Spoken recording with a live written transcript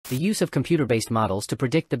the use of computer-based models to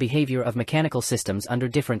predict the behavior of mechanical systems under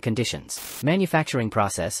different conditions. Manufacturing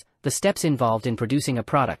process, the steps involved in producing a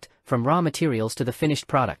product, from raw materials to the finished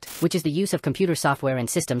product, which is the use of computer software and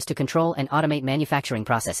systems to control and automate manufacturing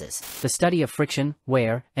processes. The study of friction,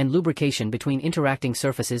 wear, and lubrication between interacting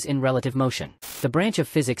surfaces in relative motion, the branch of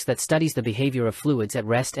physics that studies the behavior of fluids at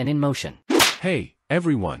rest and in motion. Hey,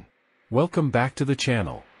 everyone! Welcome back to the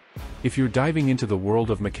channel. If you're diving into the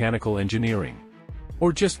world of mechanical engineering,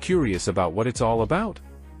 or just curious about what it's all about,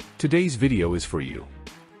 today's video is for you.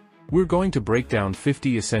 We're going to break down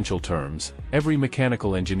 50 essential terms every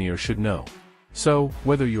mechanical engineer should know. So,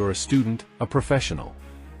 whether you're a student, a professional,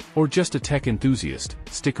 or just a tech enthusiast,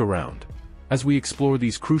 stick around as we explore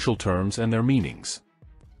these crucial terms and their meanings.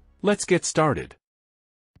 Let's get started.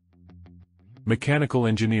 Mechanical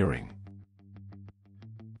engineering.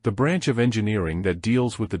 The branch of engineering that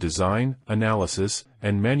deals with the design, analysis,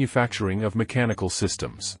 and manufacturing of mechanical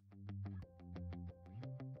systems.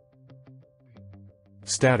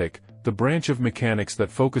 Static, the branch of mechanics that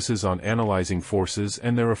focuses on analyzing forces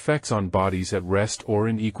and their effects on bodies at rest or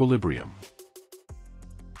in equilibrium.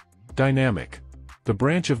 Dynamic, the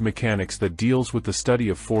branch of mechanics that deals with the study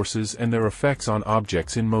of forces and their effects on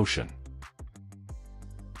objects in motion.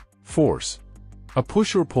 Force, a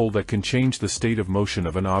push or pull that can change the state of motion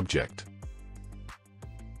of an object.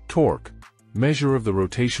 Torque, measure of the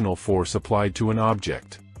rotational force applied to an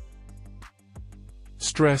object.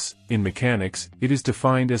 Stress, in mechanics, it is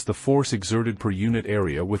defined as the force exerted per unit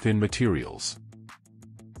area within materials.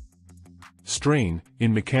 Strain,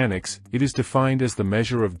 in mechanics, it is defined as the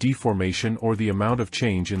measure of deformation or the amount of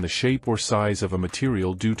change in the shape or size of a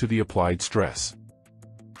material due to the applied stress.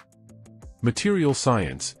 Material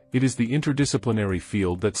science, it is the interdisciplinary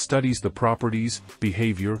field that studies the properties,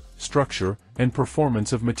 behavior, structure, and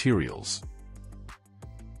performance of materials.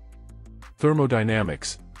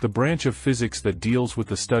 Thermodynamics, the branch of physics that deals with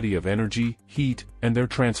the study of energy, heat, and their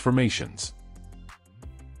transformations.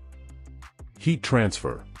 Heat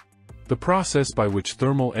transfer, the process by which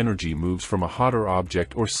thermal energy moves from a hotter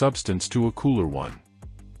object or substance to a cooler one.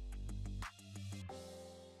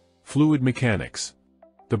 Fluid mechanics,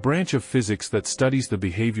 the branch of physics that studies the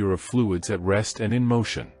behavior of fluids at rest and in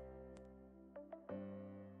motion.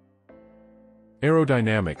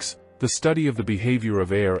 Aerodynamics, the study of the behavior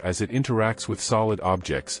of air as it interacts with solid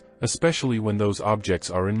objects, especially when those objects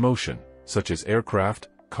are in motion, such as aircraft,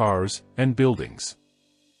 cars, and buildings.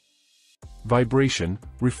 Vibration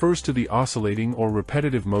refers to the oscillating or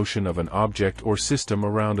repetitive motion of an object or system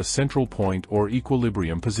around a central point or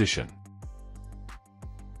equilibrium position.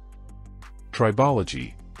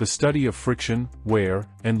 Tribology, the study of friction, wear,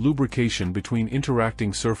 and lubrication between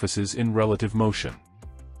interacting surfaces in relative motion.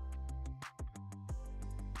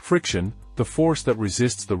 Friction, the force that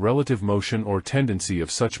resists the relative motion or tendency of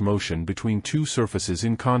such motion between two surfaces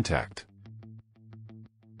in contact.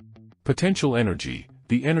 Potential energy,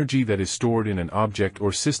 the energy that is stored in an object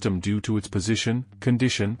or system due to its position,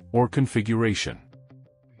 condition, or configuration.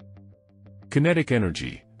 Kinetic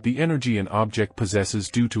energy, the energy an object possesses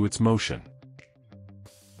due to its motion.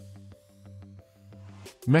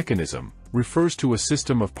 Mechanism refers to a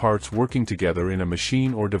system of parts working together in a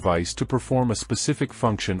machine or device to perform a specific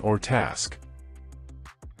function or task.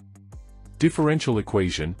 Differential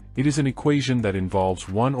equation, it is an equation that involves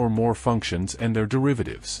one or more functions and their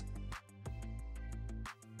derivatives.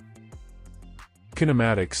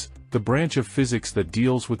 Kinematics, the branch of physics that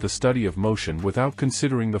deals with the study of motion without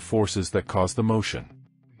considering the forces that cause the motion.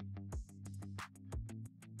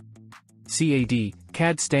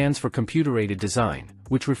 CAD stands for computer-aided design,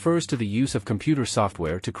 which refers to the use of computer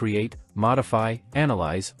software to create, modify,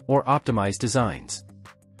 analyze, or optimize designs.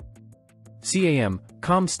 CAM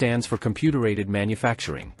stands for computer-aided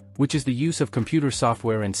manufacturing, which is the use of computer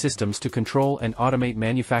software and systems to control and automate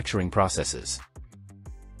manufacturing processes.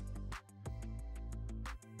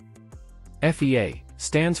 FEA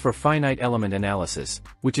stands for finite element analysis,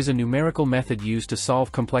 which is a numerical method used to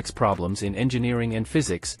solve complex problems in engineering and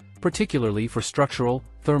physics, particularly for structural,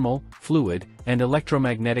 thermal, fluid, and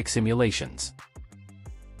electromagnetic simulations.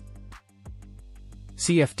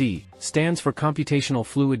 CFD stands for computational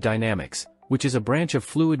fluid dynamics, which is a branch of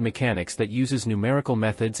fluid mechanics that uses numerical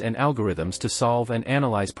methods and algorithms to solve and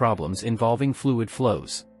analyze problems involving fluid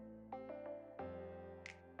flows.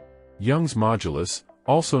 Young's modulus,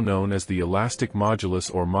 also known as the elastic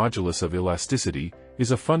modulus or modulus of elasticity, is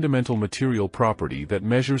a fundamental material property that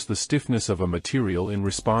measures the stiffness of a material in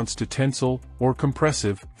response to tensile or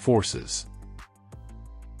compressive forces.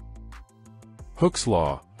 Hooke's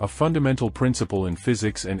law, a fundamental principle in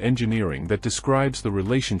physics and engineering that describes the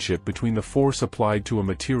relationship between the force applied to a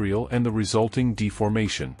material and the resulting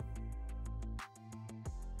deformation.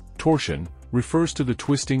 Torsion refers to the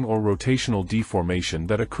twisting or rotational deformation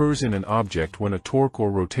that occurs in an object when a torque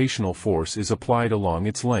or rotational force is applied along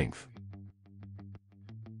its length.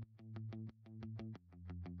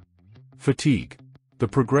 Fatigue, the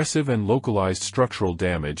progressive and localized structural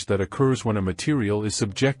damage that occurs when a material is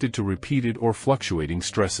subjected to repeated or fluctuating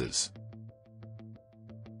stresses.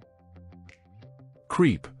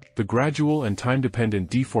 Creep, the gradual and time-dependent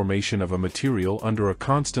deformation of a material under a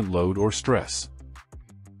constant load or stress.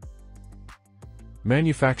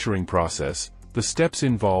 Manufacturing process, the steps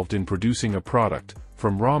involved in producing a product,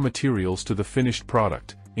 from raw materials to the finished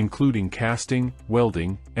product, including casting,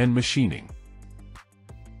 welding, and machining.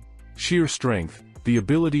 Shear strength, the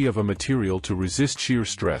ability of a material to resist shear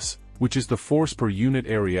stress, which is the force per unit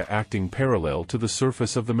area acting parallel to the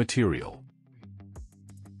surface of the material.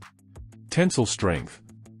 Tensile strength,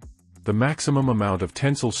 the maximum amount of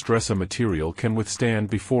tensile stress a material can withstand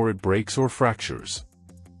before it breaks or fractures.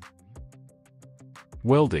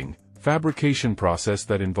 Welding, fabrication process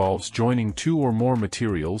that involves joining two or more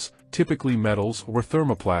materials, typically metals or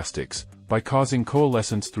thermoplastics, by causing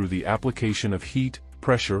coalescence through the application of heat,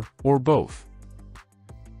 pressure, or both.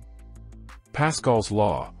 Pascal's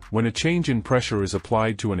law, when a change in pressure is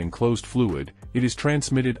applied to an enclosed fluid, it is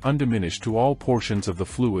transmitted undiminished to all portions of the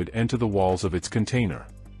fluid and to the walls of its container.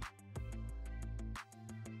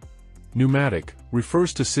 Pneumatic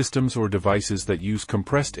refers to systems or devices that use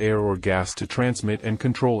compressed air or gas to transmit and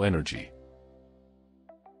control energy.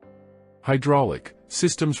 Hydraulic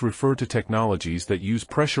systems refer to technologies that use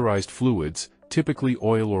pressurized fluids, typically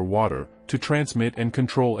oil or water, to transmit and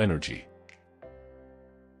control energy.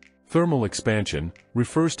 Thermal expansion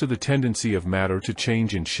refers to the tendency of matter to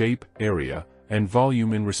change in shape, area, and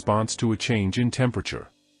volume in response to a change in temperature.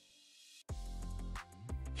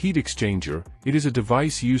 Heat exchanger, it is a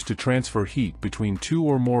device used to transfer heat between two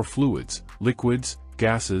or more fluids, liquids,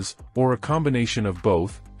 gases, or a combination of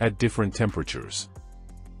both, at different temperatures.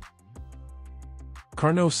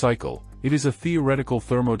 Carnot cycle, it is a theoretical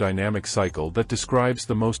thermodynamic cycle that describes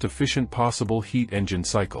the most efficient possible heat engine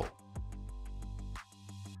cycle.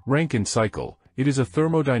 Rankine cycle, it is a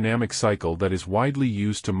thermodynamic cycle that is widely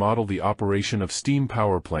used to model the operation of steam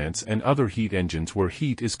power plants and other heat engines where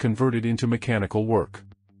heat is converted into mechanical work.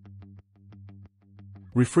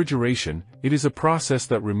 Refrigeration, it is a process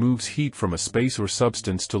that removes heat from a space or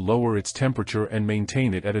substance to lower its temperature and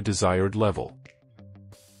maintain it at a desired level.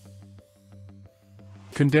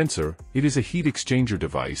 Condenser, it is a heat exchanger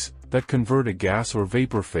device that convert a gas or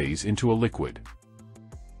vapor phase into a liquid.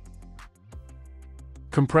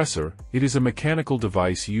 Compressor, it is a mechanical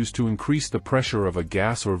device used to increase the pressure of a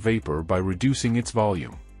gas or vapor by reducing its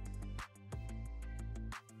volume.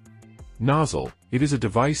 Nozzle, it is a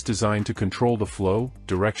device designed to control the flow,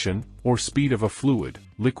 direction, or speed of a fluid,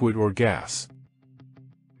 liquid or gas.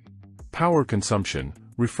 Power consumption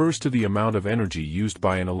refers to the amount of energy used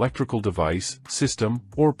by an electrical device, system,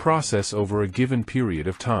 or process over a given period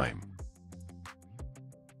of time.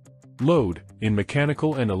 Load, in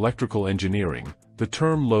mechanical and electrical engineering, the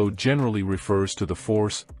term load generally refers to the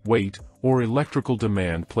force, weight, or electrical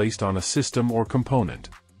demand placed on a system or component.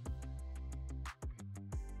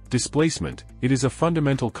 Displacement, it is a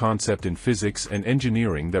fundamental concept in physics and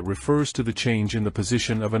engineering that refers to the change in the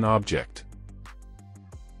position of an object.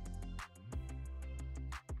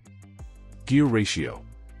 Gear ratio,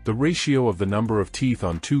 the ratio of the number of teeth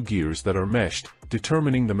on two gears that are meshed,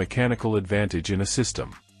 determining the mechanical advantage in a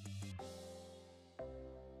system.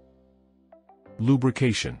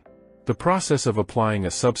 Lubrication, the process of applying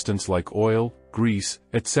a substance like oil, grease,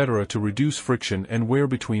 etc. to reduce friction and wear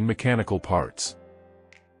between mechanical parts.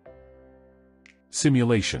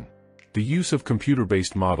 Simulation, the use of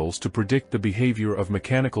computer-based models to predict the behavior of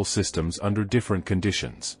mechanical systems under different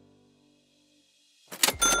conditions.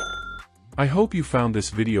 I hope you found this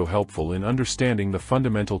video helpful in understanding the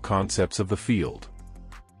fundamental concepts of the field.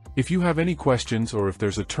 If you have any questions or if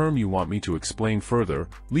there's a term you want me to explain further,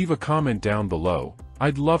 leave a comment down below.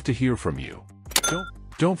 I'd love to hear from you.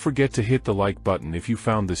 Don't forget to hit the like button if you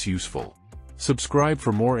found this useful. Subscribe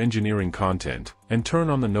for more engineering content, and turn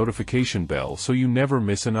on the notification bell so you never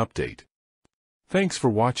miss an update. Thanks for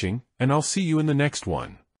watching, and I'll see you in the next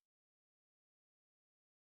one.